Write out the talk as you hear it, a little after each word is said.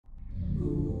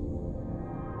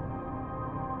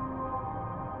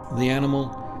The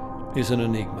animal is an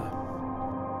enigma.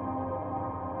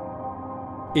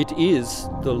 It is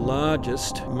the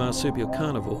largest marsupial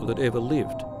carnivore that ever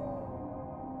lived.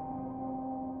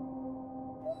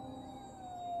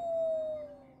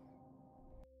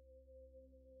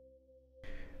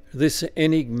 This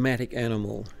enigmatic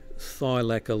animal,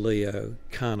 Thylacoleo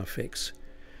carnifex,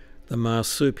 the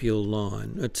marsupial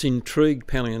line, it's intrigued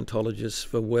paleontologists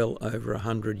for well over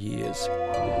 100 years.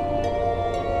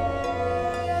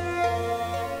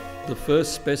 The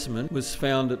first specimen was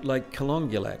found at Lake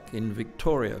Calongulac in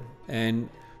Victoria and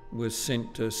was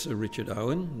sent to Sir Richard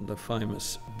Owen, the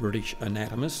famous British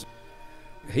anatomist.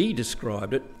 He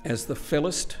described it as the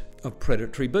fellest of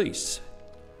predatory beasts,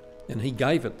 and he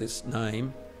gave it this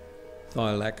name,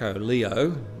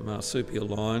 Thylacoleo, marsupial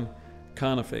line,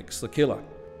 carnifex, the killer.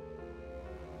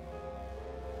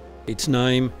 Its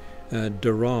name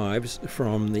derives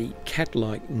from the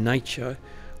cat-like nature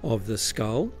of the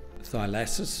skull.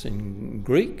 Thylacis in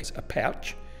Greek is a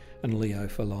pouch, and leo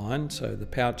for lion, so the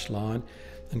pouch line,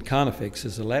 and carnifex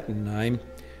is a Latin name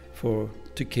for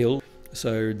to kill,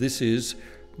 so this is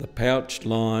the pouched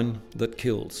line that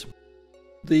kills.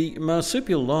 The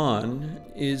marsupial line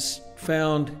is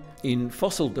found in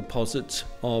fossil deposits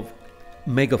of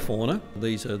megafauna.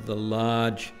 These are the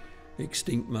large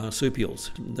extinct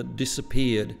marsupials that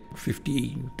disappeared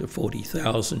 50 to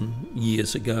 40,000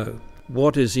 years ago.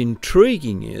 What is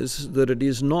intriguing is that it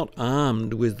is not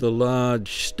armed with the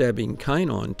large stabbing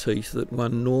canine teeth that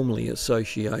one normally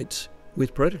associates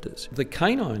with predators. The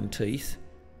canine teeth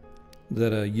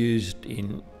that are used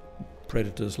in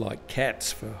predators like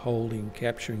cats for holding,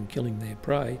 capturing, killing their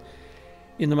prey,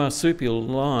 in the marsupial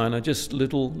line are just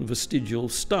little vestigial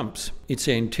stumps. Its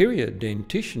anterior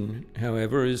dentition,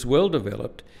 however, is well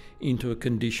developed into a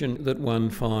condition that one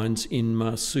finds in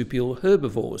marsupial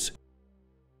herbivores.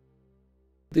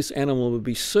 This animal would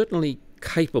be certainly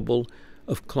capable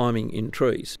of climbing in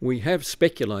trees. We have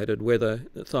speculated whether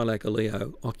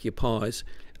Thylacoleo occupies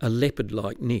a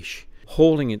leopard-like niche,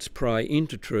 hauling its prey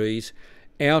into trees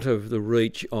out of the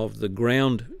reach of the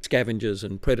ground scavengers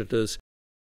and predators.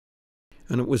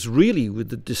 And it was really with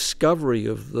the discovery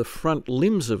of the front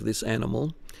limbs of this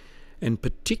animal, and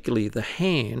particularly the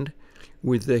hand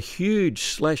with the huge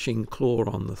slashing claw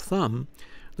on the thumb,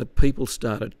 that people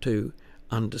started to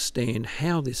understand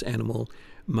how this animal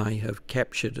may have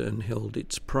captured and held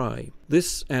its prey.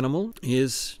 This animal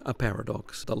is a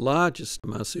paradox, the largest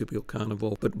marsupial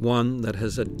carnivore, but one that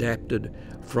has adapted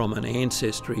from an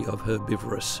ancestry of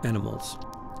herbivorous animals.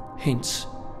 Hence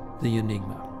the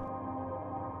enigma.